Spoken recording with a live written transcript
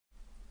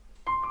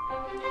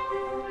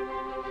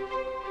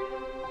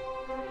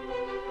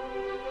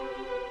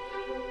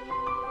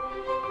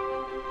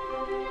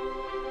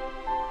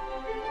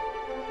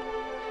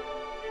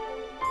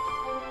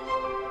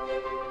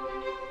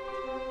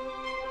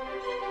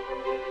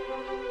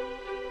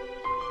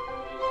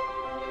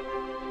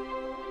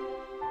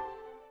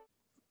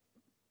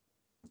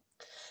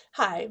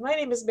Hi, my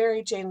name is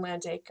Mary Jane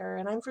Landaker,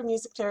 and I'm from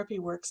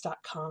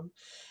musictherapyworks.com.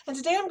 And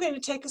today I'm going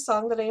to take a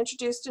song that I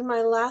introduced in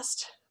my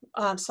last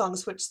Song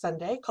Switch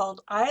Sunday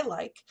called I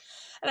Like,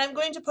 and I'm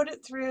going to put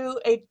it through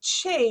a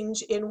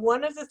change in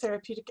one of the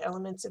therapeutic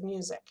elements of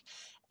music.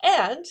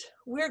 And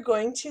we're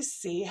going to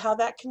see how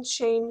that can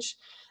change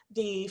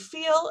the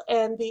feel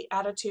and the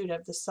attitude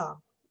of the song.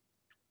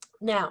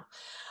 Now,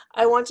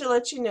 I want to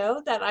let you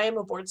know that I am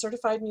a board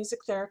certified music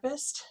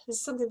therapist. This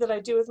is something that I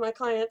do with my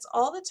clients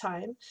all the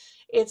time.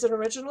 It's an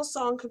original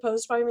song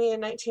composed by me in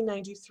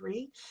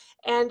 1993,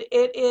 and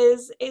it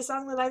is a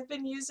song that I've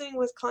been using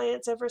with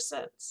clients ever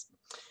since.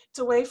 It's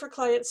a way for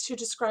clients to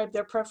describe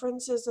their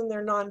preferences and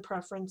their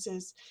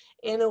non-preferences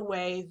in a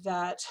way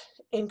that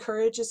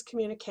encourages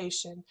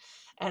communication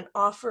and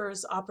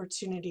offers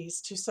opportunities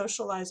to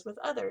socialize with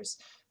others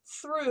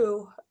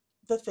through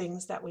the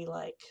things that we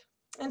like.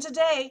 And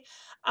today,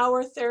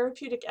 our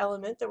therapeutic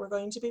element that we're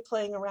going to be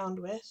playing around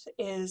with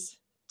is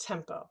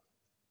tempo.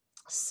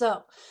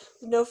 So,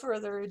 with no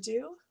further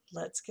ado,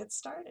 let's get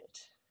started.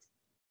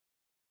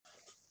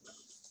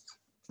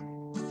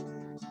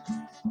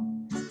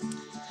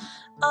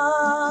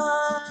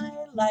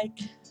 I like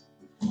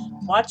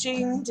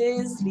watching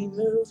Disney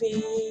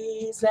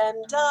movies,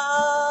 and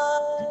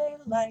I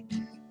like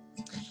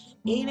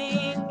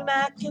eating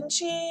mac and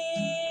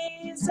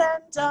cheese,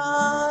 and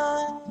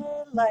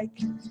I like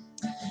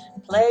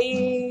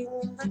playing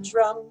the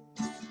drum,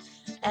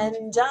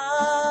 and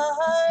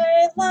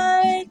I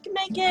like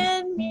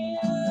making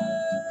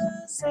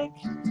music,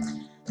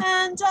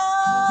 and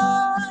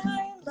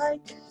I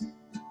like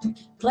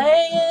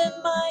playing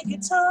my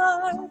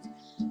guitar,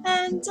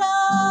 and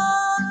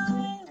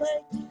I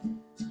like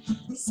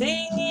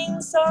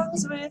singing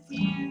songs with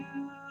you.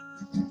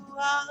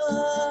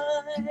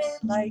 I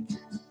like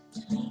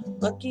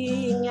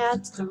looking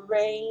at the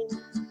rain,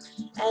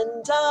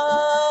 and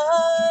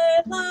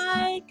I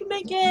like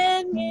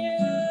making music.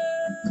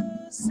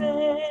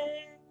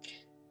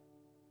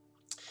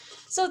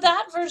 So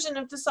that version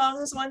of the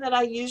song is one that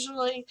I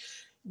usually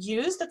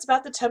use. That's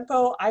about the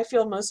tempo I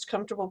feel most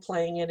comfortable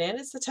playing it in.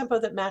 It's the tempo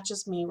that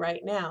matches me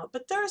right now.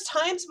 But there's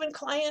times when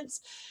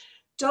clients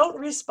don't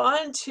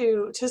respond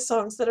to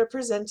songs that are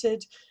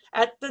presented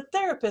at the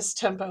therapist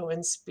tempo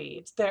and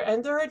speed. There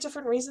are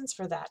different reasons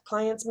for that.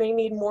 Clients may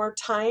need more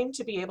time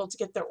to be able to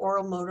get their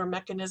oral motor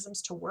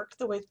mechanisms to work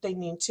the way that they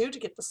need to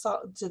get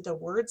the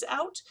words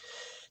out.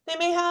 They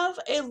may have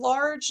a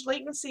large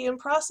latency and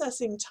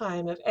processing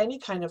time of any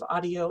kind of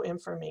audio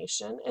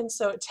information, and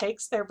so it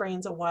takes their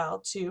brains a while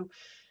to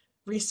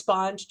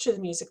respond to the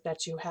music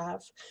that you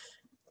have.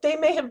 They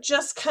may have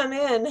just come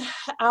in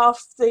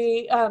off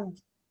the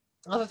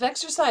of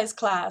exercise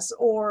class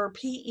or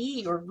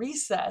PE or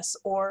recess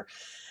or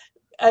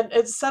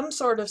some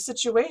sort of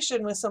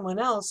situation with someone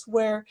else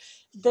where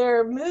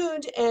their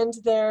mood and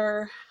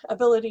their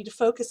ability to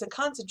focus and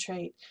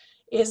concentrate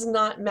is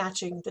not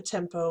matching the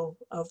tempo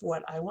of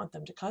what I want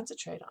them to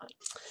concentrate on.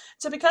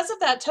 So because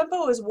of that,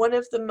 tempo is one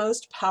of the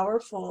most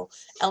powerful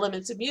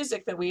elements of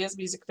music that we as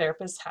music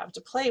therapists have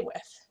to play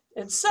with.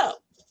 And so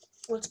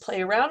let's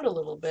play around a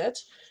little bit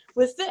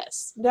with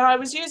this. Now I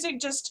was using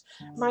just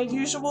my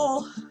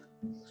usual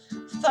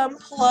thumb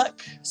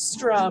pluck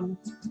strum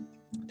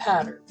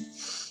pattern.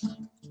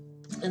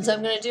 And so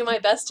I'm going to do my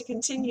best to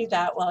continue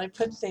that while I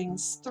put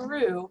things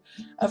through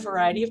a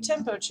variety of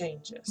tempo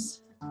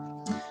changes.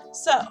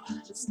 So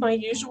this is my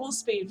usual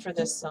speed for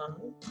this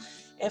song.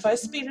 If I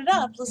speed it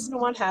up, listen to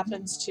what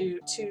happens to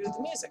the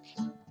music.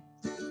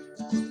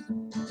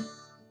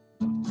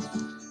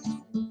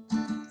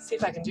 See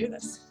if I can do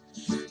this.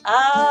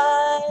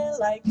 I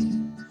like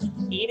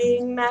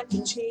eating mac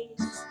and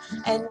cheese,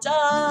 and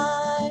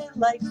I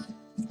like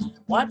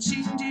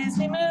watching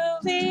Disney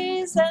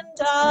movies, and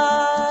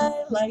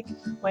I like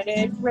when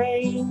it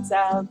rains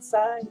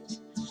outside.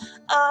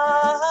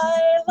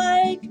 I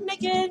like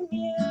making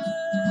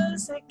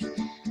music,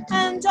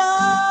 and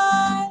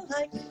I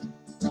like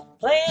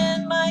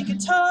playing my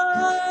guitar,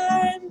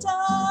 and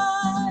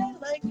I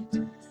like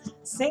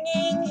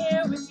singing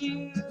here with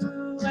you,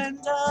 and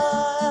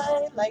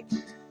I like,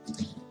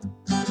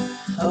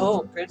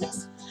 oh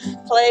goodness,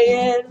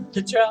 playing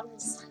the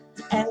drums,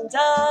 and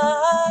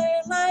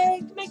I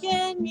like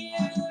making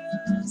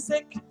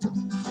music.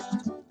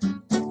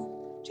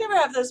 Do you ever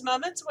have those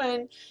moments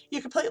when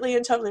you completely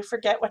and totally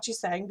forget what you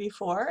sang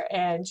before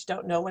and you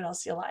don't know what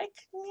else you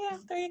like? Yeah,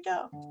 there you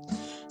go.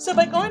 So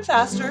by going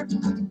faster,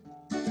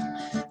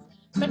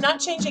 but not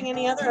changing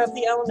any other of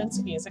the elements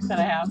of music that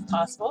I have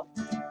possible,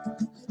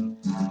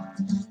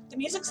 the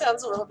music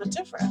sounds a little bit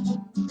different.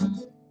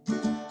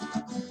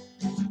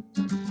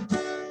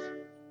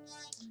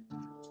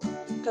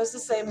 It goes the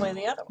same way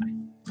the other way.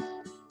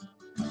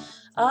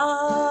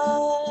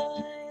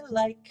 I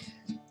like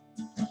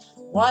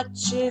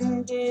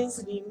watching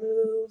Disney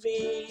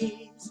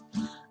movies.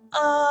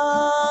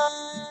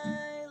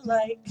 I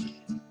like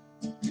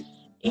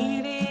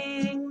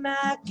eating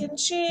mac and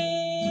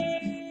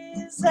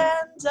cheese,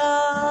 and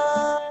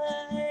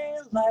I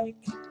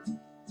like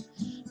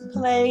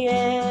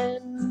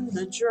playing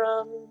the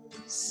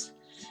drums,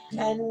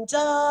 And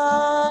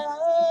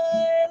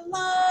I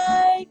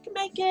like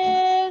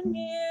making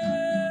music.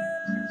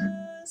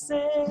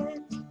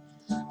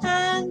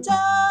 And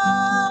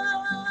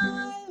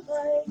I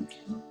like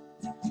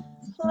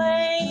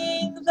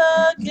playing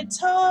the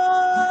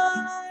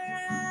guitar.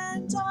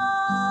 And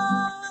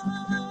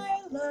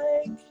I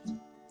like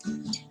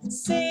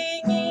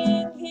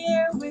singing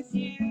here with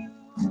you.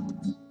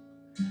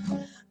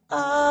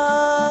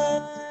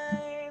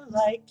 I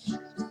like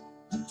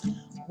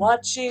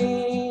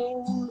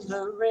watching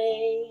the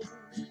rain,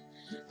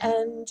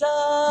 and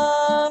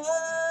I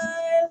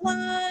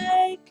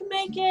like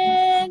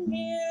making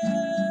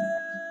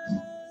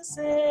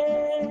music.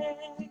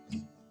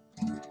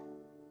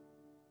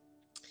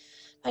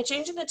 By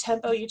changing the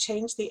tempo, you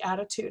change the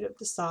attitude of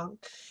the song.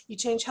 You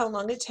change how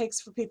long it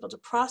takes for people to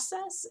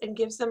process and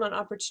gives them an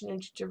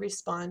opportunity to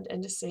respond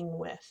and to sing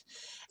with.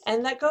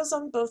 And that goes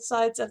on both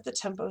sides of the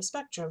tempo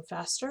spectrum,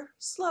 faster,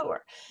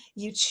 slower.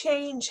 You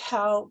change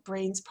how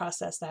brains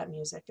process that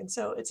music. And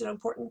so it's an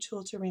important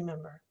tool to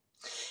remember.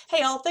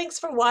 Hey all, thanks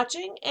for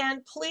watching,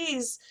 and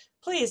please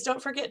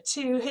don't forget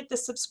to hit the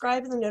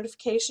subscribe and the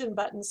notification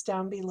buttons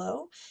down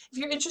below. If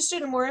you're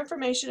interested in more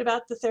information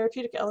about the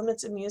therapeutic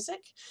elements of music,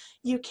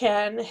 you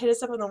can hit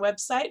us up on the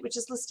website, which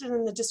is listed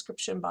in the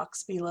description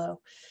box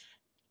below.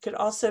 You could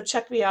also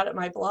check me out at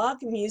my blog,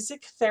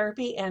 Music,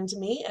 Therapy, and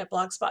Me at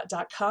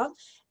blogspot.com.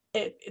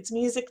 It's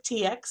Music,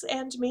 TX,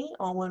 and Me,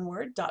 all one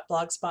word,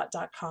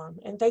 .blogspot.com.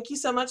 And thank you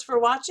so much for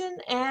watching,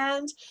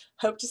 and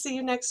hope to see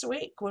you next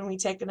week when we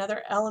take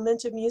another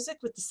element of music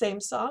with the same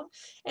song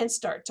and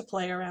start to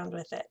play around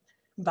with it.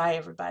 Bye,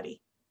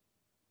 everybody.